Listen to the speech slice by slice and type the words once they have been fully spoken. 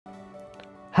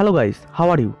Hello guys, how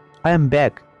are you? I am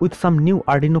back with some new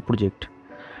Arduino project.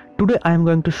 Today I am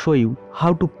going to show you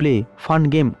how to play fun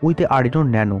game with a Arduino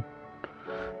Nano.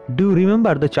 Do you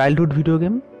remember the childhood video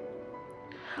game?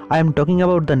 I am talking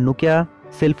about the Nokia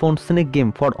cell phone snake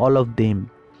game for all of them.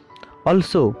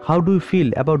 Also, how do you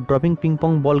feel about dropping ping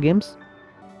pong ball games?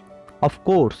 Of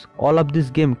course, all of this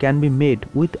game can be made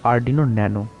with Arduino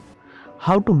Nano.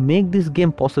 How to make this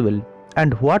game possible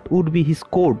and what would be his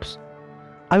codes?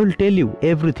 I will tell you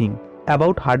everything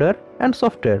about hardware and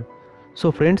software.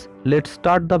 So friends, let's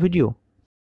start the video.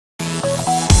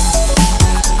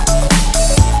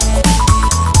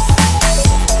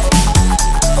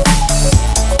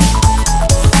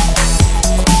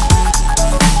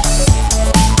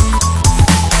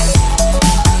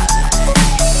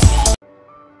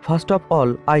 First of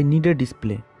all, I need a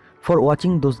display for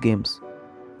watching those games.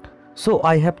 So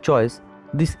I have choice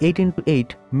this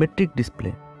 8x8 metric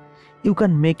display. You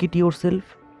can make it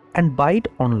yourself and buy it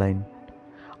online.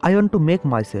 I want to make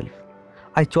myself.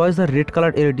 I chose the red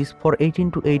colored LEDs for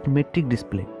 8x8 metric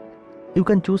display. You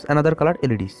can choose another colored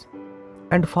LEDs.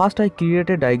 And first I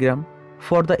created a diagram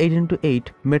for the 8x8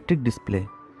 metric display.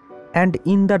 And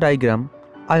in the diagram,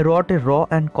 I wrote a row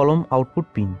and column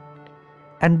output pin.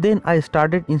 And then I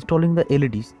started installing the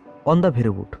LEDs on the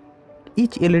veroboard.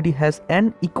 Each LED has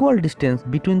an equal distance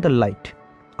between the light.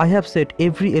 I have set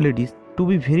every LED to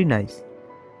be very nice.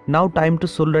 Now time to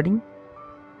soldering,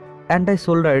 and I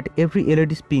soldered every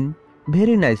LED pin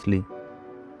very nicely.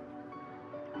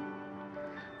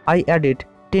 I added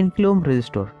 10 kΩ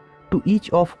resistor to each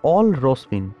of all rows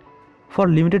pin for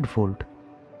limited volt,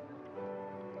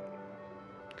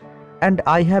 and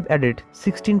I have added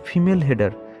 16 female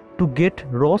header to get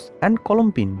rows and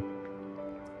column pin,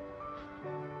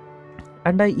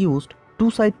 and I used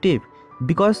two-side tape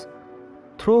because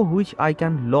through which I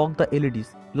can lock the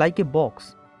LEDs like a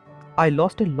box. I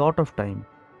lost a lot of time.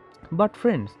 But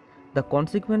friends, the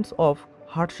consequence of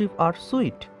hardship are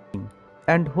sweet.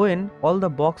 And when all the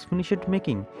box finished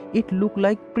making, it looked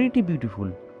like pretty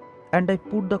beautiful. And I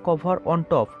put the cover on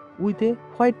top with a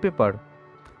white paper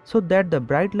so that the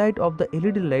bright light of the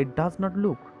LED light does not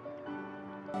look.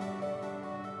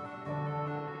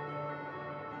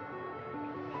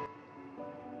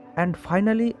 And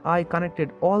finally, I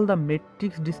connected all the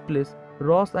matrix displays,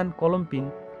 rows and column pin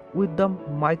with the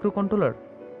microcontroller.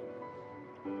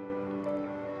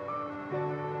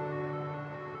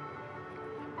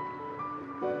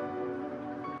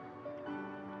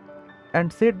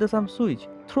 And set the some switch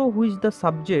through which the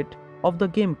subject of the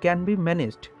game can be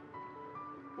managed.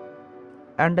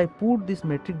 And I put this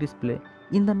matrix display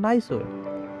in the nice way.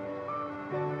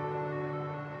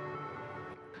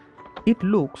 It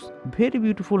looks very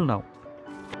beautiful now.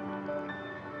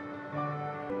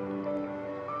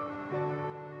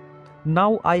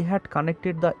 Now I had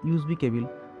connected the USB cable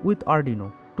with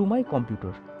Arduino to my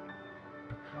computer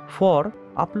for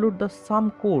upload the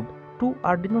some code to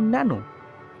Arduino Nano.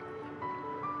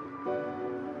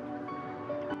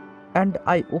 And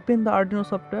I open the Arduino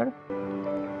software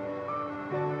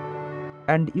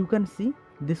and you can see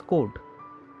this code.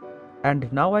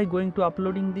 And now I going to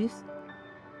uploading this.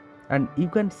 And you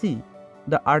can see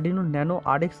the Arduino Nano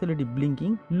RX LED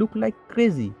blinking look like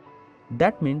crazy.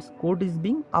 That means code is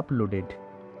being uploaded.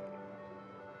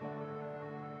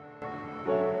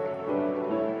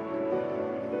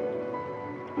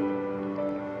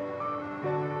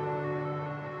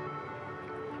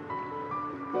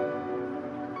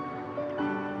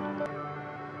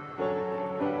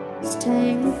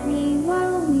 Stay with me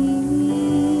while we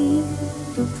leave.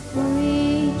 Don't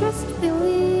worry, just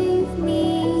believe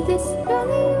me. This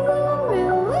journey will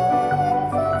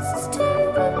relieve us. Stay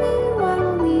with me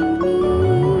while we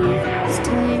leave.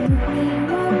 Stay with me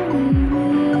while we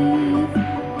leave.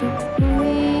 Don't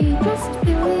worry, just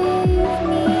believe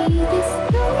me. This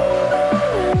journey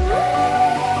will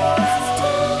relieve us.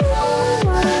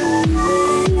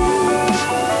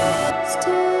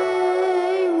 Stay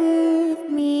with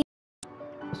me.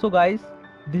 So guys,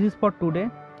 this is for today.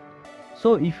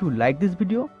 So if you like this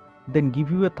video, then give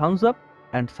you a thumbs up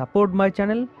and support my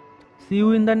channel. See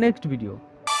you in the next video.